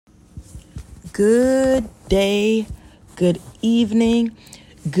good day, good evening,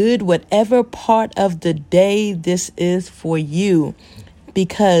 good whatever part of the day this is for you,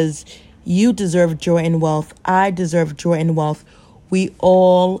 because you deserve joy and wealth. I deserve joy and wealth. We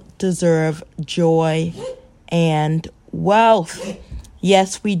all deserve joy and wealth.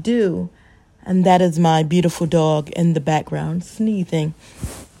 Yes, we do. And that is my beautiful dog in the background sneezing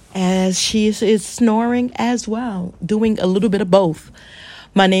as she is snoring as well, doing a little bit of both.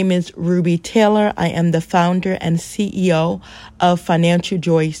 My name is Ruby Taylor. I am the founder and CEO of Financial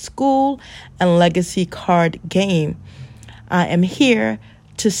Joy School and Legacy Card Game. I am here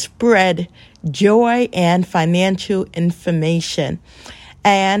to spread joy and financial information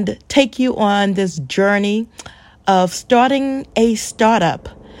and take you on this journey of starting a startup.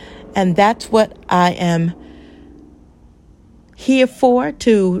 And that's what I am here for,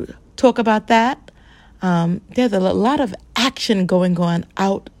 to talk about that. There's a lot of action going on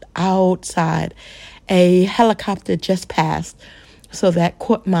outside. A helicopter just passed, so that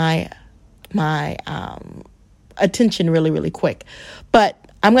caught my attention really quick. But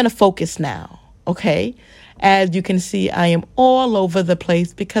I'm going to focus now, okay? As you can see, I am all over the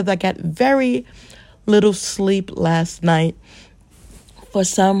place because I got very little sleep last night. For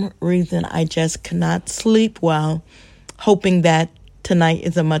some reason, I just cannot sleep well, hoping that tonight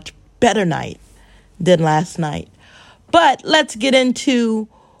is a much better night than last night. But let's get into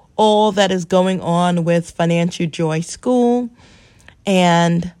all that is going on with Financial Joy School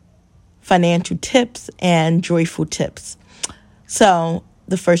and financial tips and joyful tips. So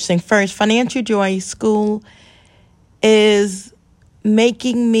the first thing first, Financial Joy School is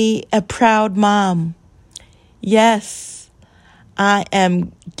making me a proud mom. Yes, I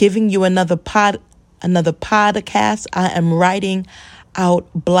am giving you another podcast. I am writing out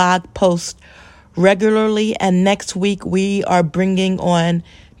blog posts regularly, and next week we are bringing on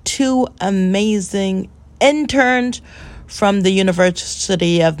 2 amazing interns from the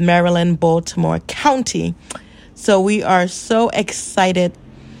University of Maryland, Baltimore County. So we are so excited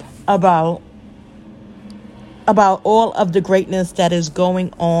about all of the greatness that is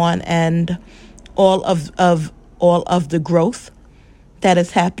going on and all of the growth that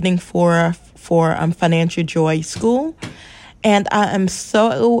is happening for Financial Joy School. And I am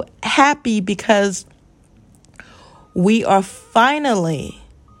so happy because we are finally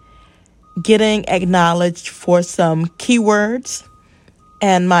getting acknowledged for some keywords,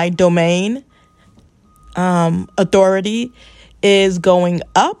 and my domain authority is going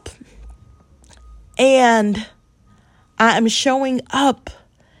up, and I am showing up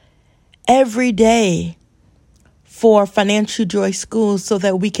every day for Financial Joy School so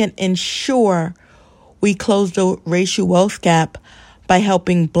that we can ensure we close the racial wealth gap by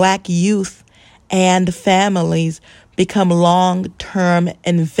helping Black youth and families become long-term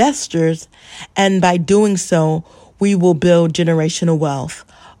investors. And by doing so, we will build generational wealth.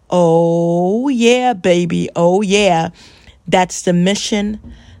 Oh, yeah, baby. Oh, yeah. That's the mission.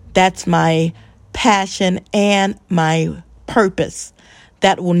 That's my passion and my purpose.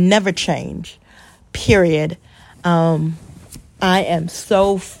 That will never change. Period. I am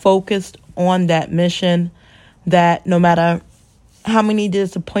so focused on that mission that no matter how many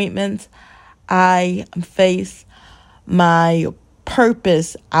disappointments I face, my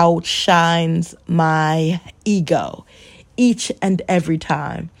purpose outshines my ego each and every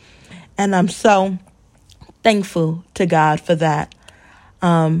time. And I'm so thankful to God for that.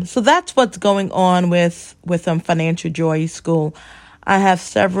 So that's what's going on with Financial Joy School. I have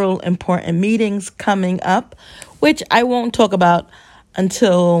several important meetings coming up, which I won't talk about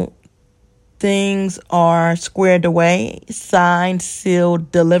until things are squared away, signed,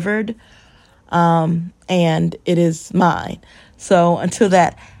 sealed, delivered, and it is mine. So until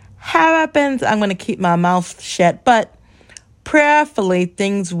that happens, I'm going to keep my mouth shut. But prayerfully,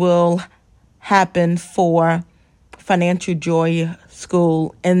 things will happen for Financial Joy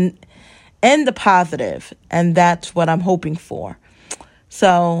School in the positive, and that's what I'm hoping for.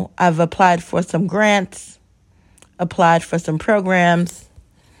 So I've applied for some grants, applied for some programs,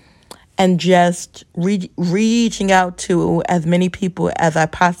 and just reaching out to as many people as I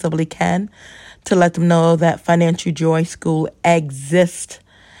possibly can to let them know that Financial Joy School exists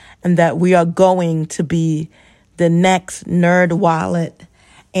and that we are going to be the next NerdWallet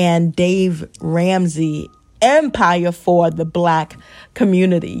and Dave Ramsey empire for the Black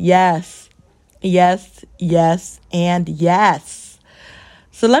community. Yes, yes, yes, and yes.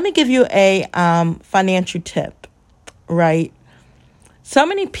 So let me give you a financial tip, right? So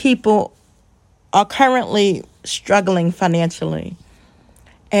many people are currently struggling financially.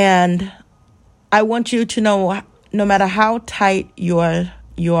 And I want you to know, no matter how tight your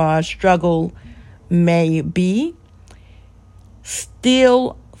struggle may be,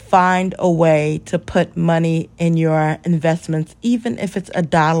 still find a way to put money in your investments, even if it's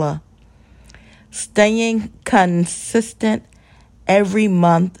 $1. Staying consistent every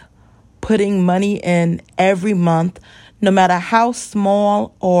month, putting money in every month, no matter how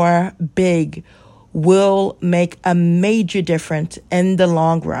small or big, will make a major difference in the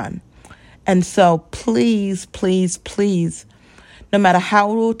long run. And so please, please, please, no matter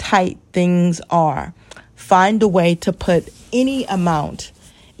how tight things are, find a way to put any amount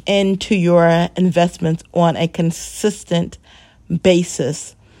into your investments on a consistent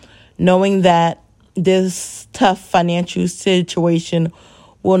basis, knowing that this tough financial situation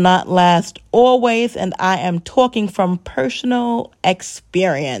will not last always. And I am talking from personal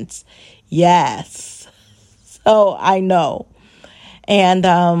experience. Yes. So I know. And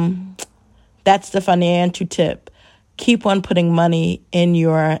that's the financial tip. Keep on putting money in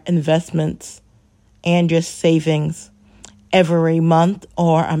your investments and your savings every month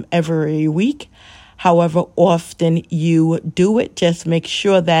or every week. However often you do it, just make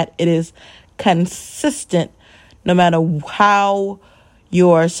sure that it is consistent no matter how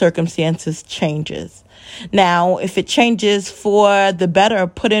your circumstances changes. Now, if it changes for the better,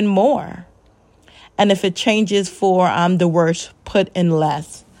 put in more. And if it changes for the worse, put in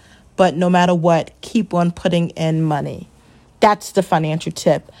less. But no matter what, keep on putting in money. That's the financial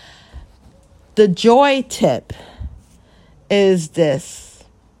tip. The joy tip is this,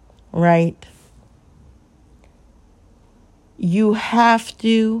 right? You have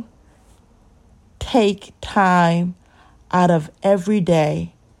to take time out of every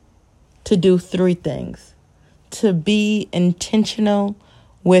day to do 3 things. To be intentional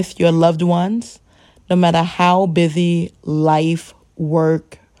with your loved ones, no matter how busy life,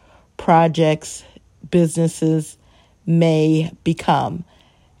 work, projects, businesses may become.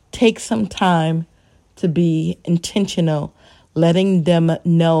 Take some time to be intentional, letting them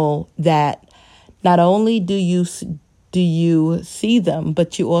know that not only do you see them,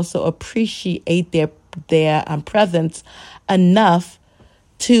 but you also appreciate their presence enough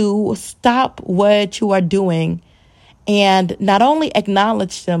to stop what you are doing and not only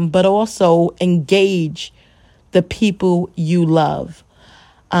acknowledge them, but also engage the people you love.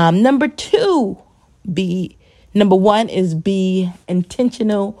 Number one is be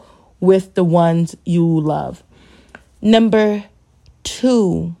intentional with the ones you love. Number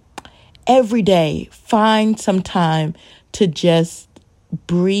 2, every day, find some time to just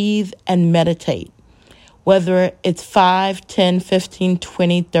breathe and meditate. Whether it's 5, 10, 15,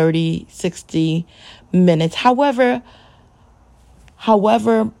 20, 30, 60 minutes, however,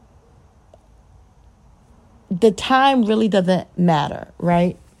 the time really doesn't matter,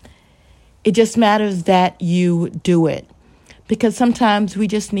 right? It just matters that you do it, because sometimes we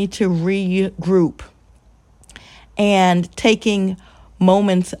just need to regroup, and taking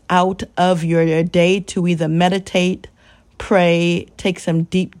moments out of your day to either meditate, pray, take some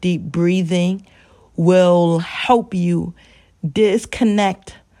deep breathing will help you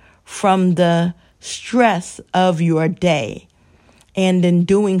disconnect from the stress of your day. And in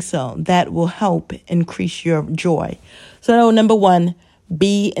doing so, that will help increase your joy. So number 1,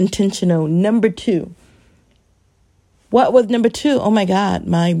 be intentional. Number 2, what was number 2? Oh my God,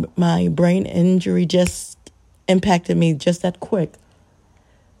 my brain injury just impacted me just that quick.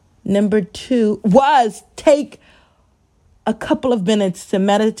 Number 2 was take a couple of minutes to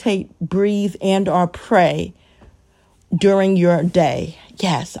meditate, breathe, and or pray during your day.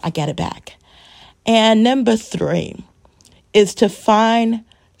 Yes, I get it back. And number 3 is to find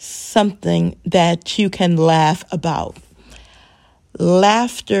something that you can laugh about.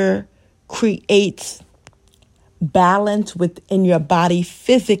 Laughter creates balance within your body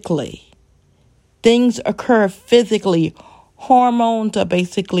physically. Things occur physically. Hormones are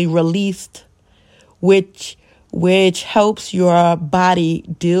basically released, which helps your body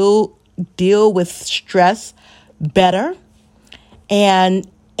deal with stress better, and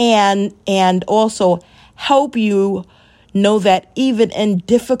also help you know that even in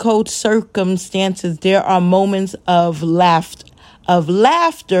difficult circumstances, there are moments of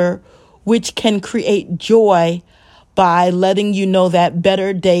laughter, which can create joy by letting you know that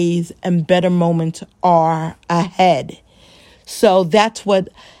better days and better moments are ahead. So that's what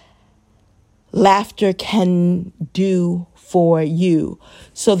laughter can do for you.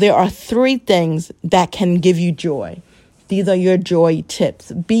 So there are 3 things that can give you joy. These are your joy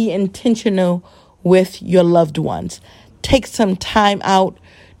tips. Be intentional with your loved ones. Take some time out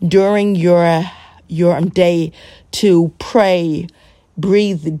during your day to pray,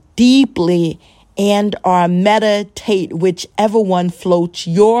 breathe deeply, and or meditate, whichever one floats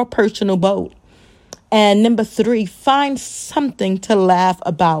your personal boat. And number 3, find something to laugh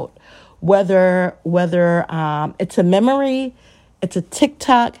about, whether it's a memory, it's a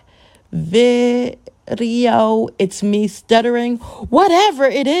TikTok video, it's me stuttering, whatever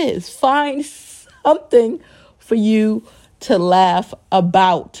it is, find something for you to laugh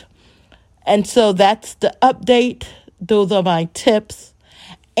about. And so that's the update. Those are my tips.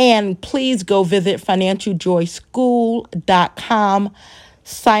 And please go visit financialjoyschool.com.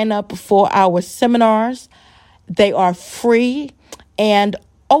 Sign up for our seminars. They are free and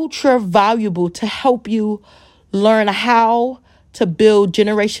ultra valuable to help you learn how to build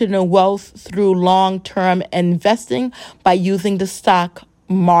generational wealth through long-term investing by using the stock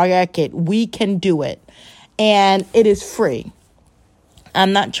market. We can do it. And it is free.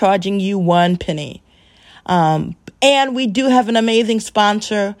 I'm not charging you one penny. And we do have an amazing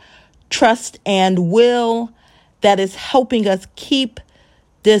sponsor, Trust and Will, that is helping us keep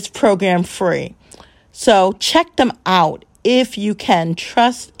this program free. So check them out if you can.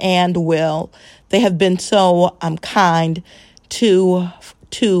 Trust and Will. They have been so kind to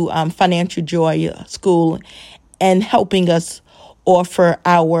Financial Joy School and helping us offer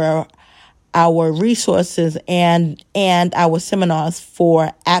our resources and our seminars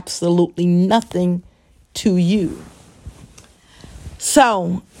for absolutely nothing to you.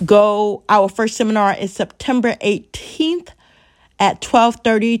 So our first seminar is September 18th at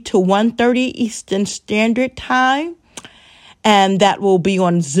 12:30 to 1:30 Eastern Standard Time. And that will be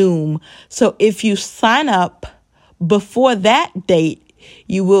on Zoom. So if you sign up before that date,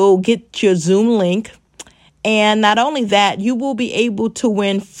 you will get your Zoom link. And not only that, you will be able to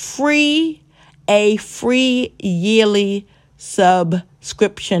win a free yearly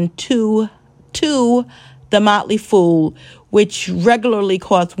subscription to The Motley Fool, which regularly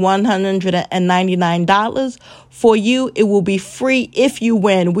costs $199. For you, it will be free if you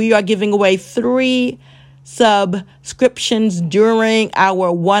win. We are giving away 3 subscriptions during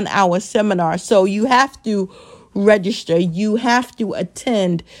our 1-hour seminar. So you have to register. You have to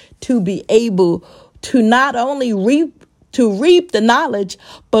attend to be able to not only reap the knowledge,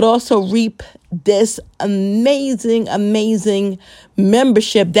 but also reap this amazing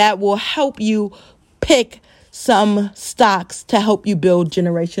membership that will help you pick some stocks to help you build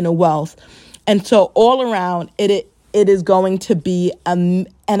generational wealth. And so all around, it is going to be an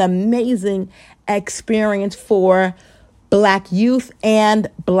amazing experience for Black youth and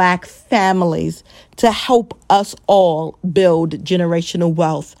Black families to help us all build generational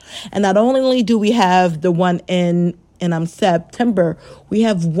wealth. And not only do we have the one in September, we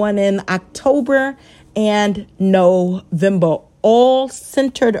have one in October and November, all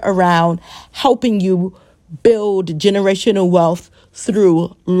centered around helping you build generational wealth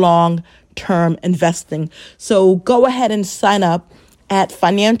through long-term investing. So go ahead and sign up at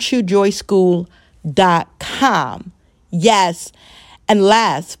financialjoyschool.com. Yes. And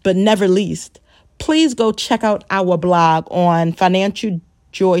last but never least, please go check out our blog on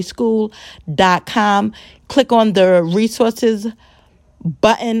financialjoyschool.com. Click on the resources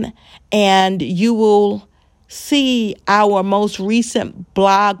button and you will see our most recent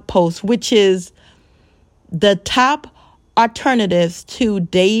blog post, which is the top alternatives to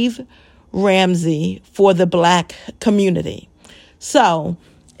Dave Ramsey for the Black community. So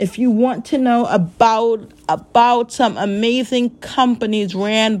if you want to know about some amazing companies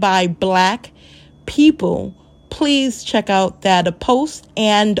ran by Black people, please check out that post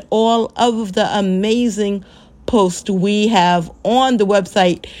and all of the amazing posts we have on the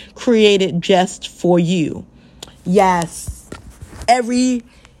website created just for you. Yes, every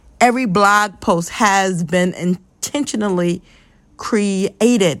blog post has been intentionally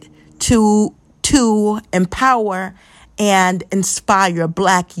created to empower and inspire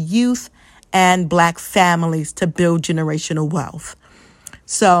Black youth and Black families to build generational wealth.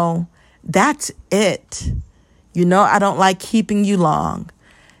 So that's it. You know, I don't like keeping you long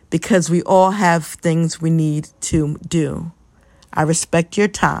because we all have things we need to do. I respect your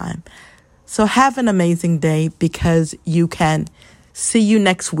time. So have an amazing day because you can. See you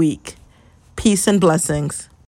next week. Peace and blessings.